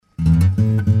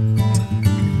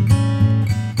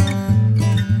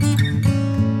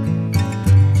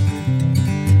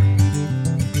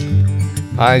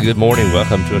Hi, good morning.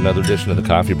 Welcome to another edition of the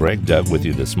Coffee Break. Doug with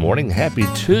you this morning. Happy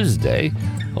Tuesday.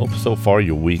 Hope so far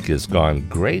your week has gone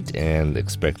great and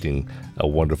expecting a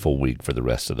wonderful week for the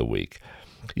rest of the week.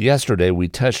 Yesterday we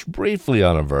touched briefly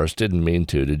on a verse, didn't mean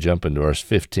to jump into verse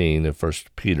 15 of 1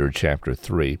 Peter chapter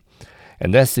 3.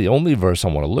 And that's the only verse I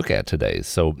want to look at today.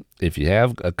 So if you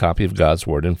have a copy of God's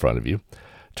Word in front of you,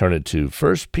 turn it to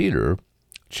 1 Peter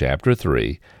chapter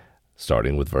 3,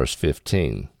 starting with verse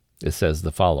 15. It says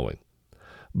the following: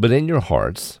 "But in your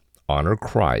hearts honor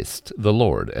Christ the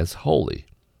Lord as holy,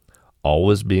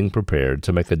 always being prepared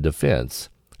to make a defense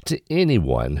to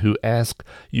anyone who asks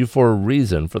you for a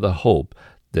reason for the hope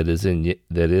that is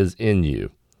in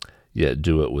you, yet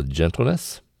do it with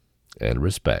gentleness and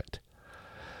respect."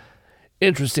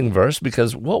 Interesting verse,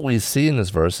 because what we see in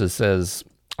this verse, it says,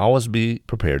 always be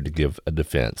prepared to give a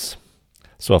defense.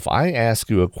 So if I ask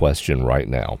you a question right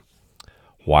now,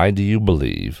 why do you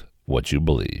believe what you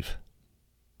believe?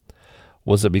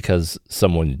 Was it because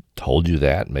someone told you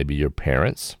that, maybe your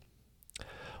parents?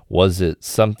 Was it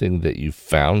something that you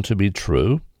found to be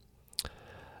true?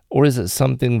 Or is it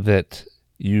something that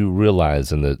you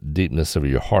realize in the deepness of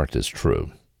your heart is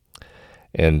true?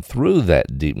 And through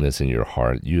that deepness in your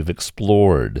heart, you've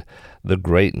explored the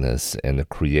greatness and the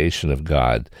creation of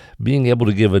God, being able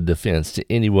to give a defense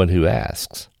to anyone who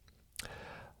asks.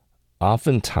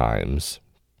 Oftentimes,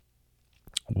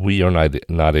 we are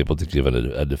not able to give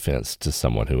a defense to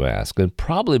someone who asks, and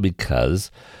probably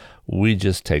because we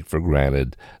just take for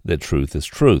granted that truth is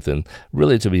truth. And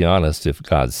really, to be honest, if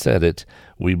God said it,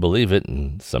 we believe it,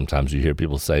 and sometimes you hear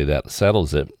people say that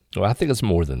settles it. Well, I think it's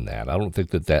more than that. I don't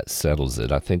think that settles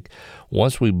it. I think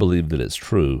once we believe that it's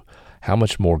true, how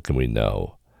much more can we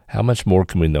know? How much more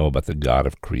can we know about the God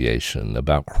of creation,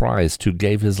 about Christ who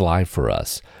gave his life for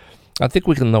us? I think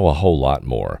we can know a whole lot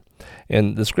more.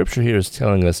 And the scripture here is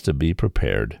telling us to be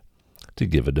prepared to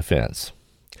give a defense.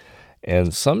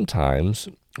 And sometimes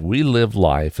we live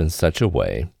life in such a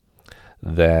way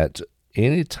that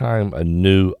anytime a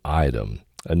new item,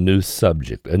 a new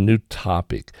subject, a new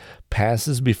topic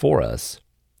passes before us,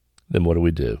 then what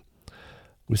do?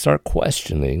 We start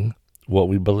questioning what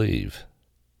we believe,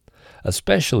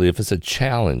 especially if it's a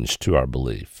challenge to our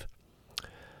belief.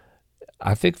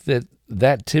 I think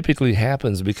that typically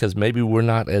happens because maybe we're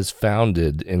not as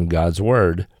founded in God's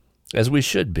Word as we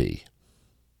should be.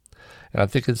 And I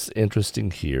think it's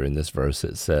interesting here in this verse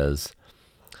it says,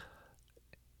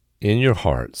 in your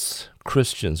hearts,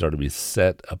 Christians are to be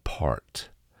set apart.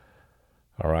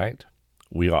 All right?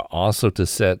 We are also to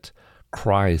set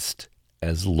Christ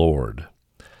as Lord.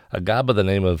 A guy by the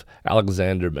name of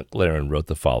Alexander McLaren wrote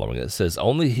the following. It says,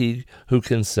 "Only he who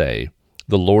can say,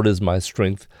 'The Lord is my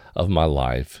strength of my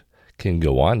life,' can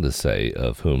go on to say,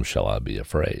 'Of whom shall I be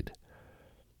afraid?'"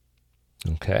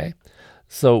 Okay?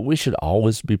 So we should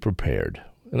always be prepared.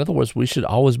 In other words, we should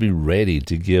always be ready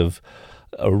to give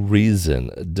a reason,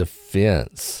 a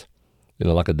defense.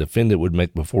 Like a defendant would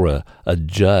make before a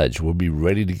judge. We'll be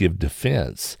ready to give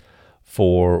defense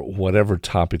for whatever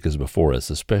topic is before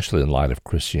us, especially in light of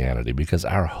Christianity, because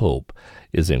our hope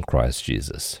is in Christ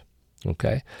Jesus.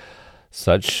 Okay?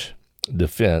 Such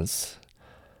defense,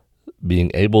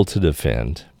 being able to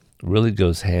defend, really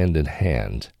goes hand in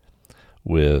hand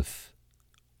with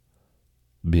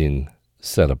being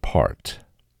set apart.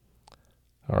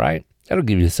 All right? That'll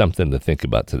give you something to think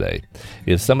about today.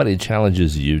 If somebody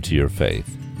challenges you to your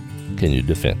faith, can you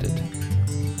defend it?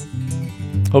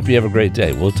 Hope you have a great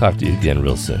day. We'll talk to you again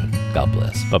real soon. God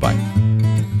bless. Bye-bye.